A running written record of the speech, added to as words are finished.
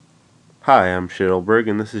Hi, I'm Shay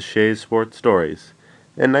and this is Shay's Sports Stories.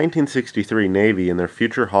 In 1963, Navy and their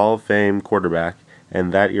future Hall of Fame quarterback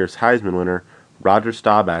and that year's Heisman winner, Roger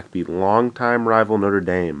Staubach, beat longtime rival Notre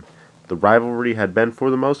Dame. The rivalry had been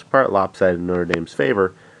for the most part lopsided in Notre Dame's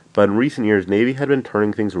favor, but in recent years Navy had been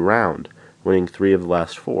turning things around, winning 3 of the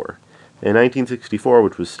last 4. In 1964,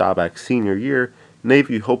 which was Staubach's senior year,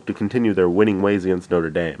 Navy hoped to continue their winning ways against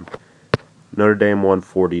Notre Dame. Notre Dame won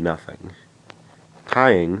 40-0.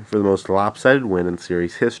 Tying for the most lopsided win in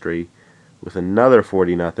series history with another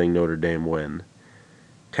 40-0 Notre Dame win.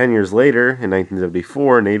 10 years later, in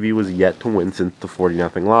 1974, Navy was yet to win since the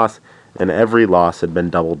 40-0 loss, and every loss had been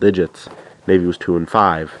double digits. Navy was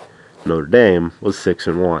 2-5. Notre Dame was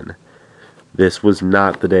 6-1. This was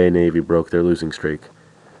not the day Navy broke their losing streak.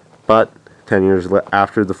 But 10 years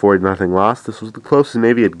after the 40-0 loss, this was the closest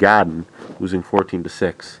Navy had gotten, losing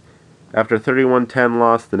 14-6. After a 31-10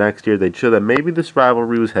 loss the next year, they'd show that maybe this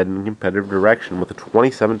rivalry was heading in a competitive direction with a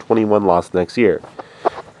 27-21 loss next year.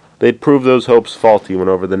 They'd prove those hopes faulty when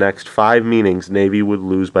over the next 5 meetings, Navy would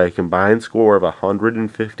lose by a combined score of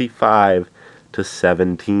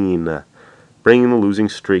 155-17, bringing the losing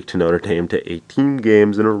streak to Notre Dame to 18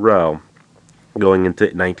 games in a row going into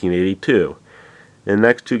 1982. In the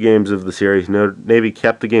next 2 games of the series, Navy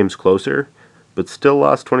kept the games closer, but still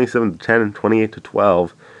lost 27-10 and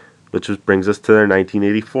 28-12, which brings us to their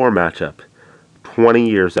 1984 matchup. 20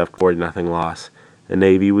 years after 40-0 loss, and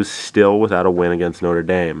Navy was still without a win against Notre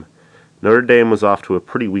Dame. Notre Dame was off to a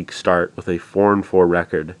pretty weak start with a 4-4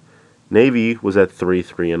 record. Navy was at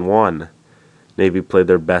 3-1. Navy played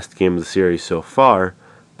their best game of the series so far,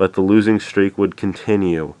 but the losing streak would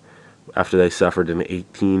continue after they suffered an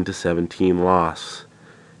 18-17 loss.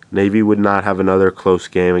 Navy would not have another close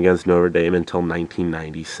game against Notre Dame until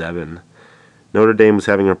 1997. Notre Dame was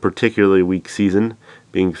having a particularly weak season,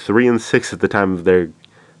 being 3-6 at the time of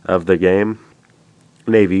their game.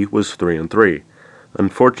 Navy was 3-3.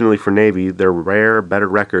 Unfortunately for Navy, their rare better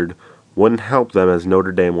record wouldn't help them as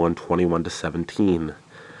Notre Dame won 21-17.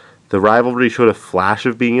 The rivalry showed a flash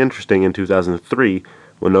of being interesting in 2003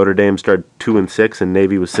 when Notre Dame started 2-6 and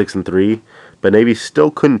Navy was 6-3, but Navy still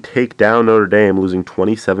couldn't take down Notre Dame, losing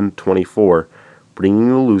 27-24, bringing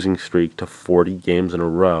the losing streak to 40 games in a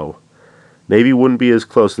row. Navy wouldn't be as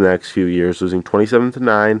close in the next few years, losing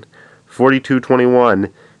 27-9,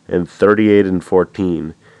 42-21, and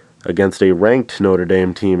 38-14 against a ranked Notre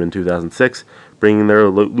Dame team in 2006, bringing their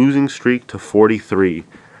losing streak to 43,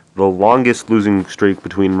 the longest losing streak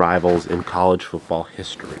between rivals in college football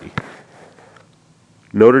history.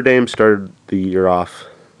 Notre Dame started the year off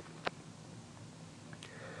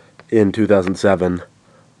in 2007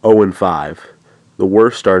 0-5, the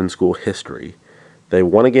worst start in school history. They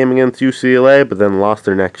won a game against UCLA, but then lost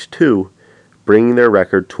their next 2, bringing their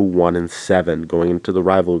record to 1-7 going into the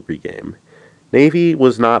rivalry game. Navy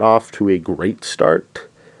was not off to a great start,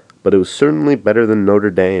 but it was certainly better than Notre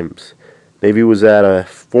Dame's. Navy was at a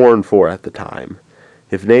 4-4 at the time.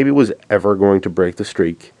 If Navy was ever going to break the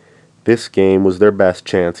streak, this game was their best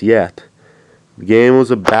chance yet. The game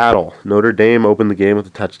was a battle. Notre Dame opened the game with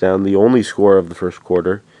a touchdown, the only score of the first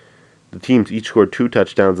quarter. The teams each scored 2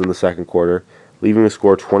 touchdowns in the second quarter, leaving the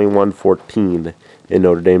score 21-14 in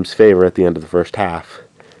Notre Dame's favor at the end of the first half.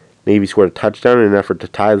 Navy scored a touchdown in an effort to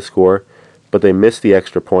tie the score, but they missed the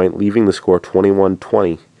extra point, leaving the score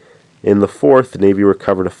 21-20. In the fourth, Navy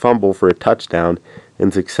recovered a fumble for a touchdown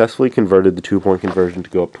and successfully converted the 2-point conversion to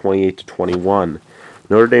go up 28-21.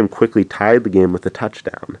 Notre Dame quickly tied the game with a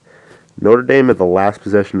touchdown. Notre Dame had the last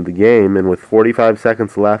possession of the game, and with 45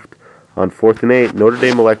 seconds left on 4th and 8, Notre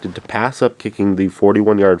Dame elected to pass up kicking the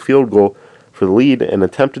 41-yard field goal for the lead and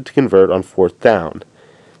attempted to convert on 4th down.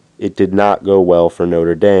 It did not go well for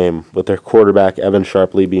Notre Dame, with their quarterback Evan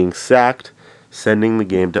Sharpley being sacked, sending the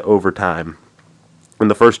game to overtime. In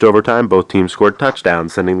the first overtime, both teams scored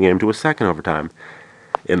touchdowns, sending the game to a second overtime.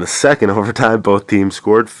 In the second overtime, both teams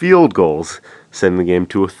scored field goals, sending the game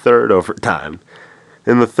to a third overtime.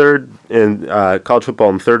 In college football,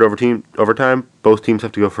 in third overtime, both teams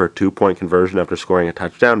have to go for a 2-point conversion after scoring a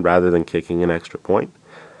touchdown rather than kicking an extra point.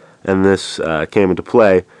 And this came into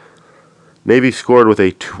play. Navy scored with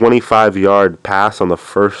a 25-yard pass on the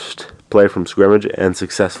first play from scrimmage and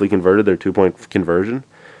successfully converted their 2-point conversion.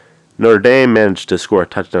 Notre Dame managed to score a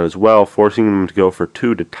touchdown as well, forcing them to go for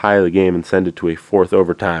 2 to tie the game and send it to a 4th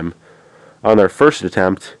overtime. On their first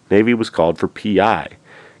attempt, Navy was called for PI,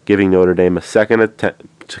 giving Notre Dame a second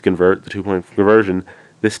attempt to convert the 2-point conversion,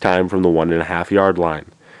 this time from the 1.5-yard line.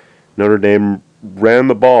 Notre Dame ran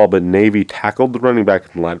the ball, but Navy tackled the running back in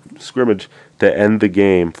the line of scrimmage to end the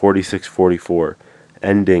game 46-44,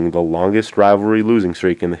 ending the longest rivalry losing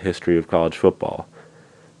streak in the history of college football.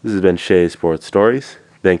 This has been Shay Sports Stories.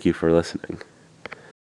 Thank you for listening.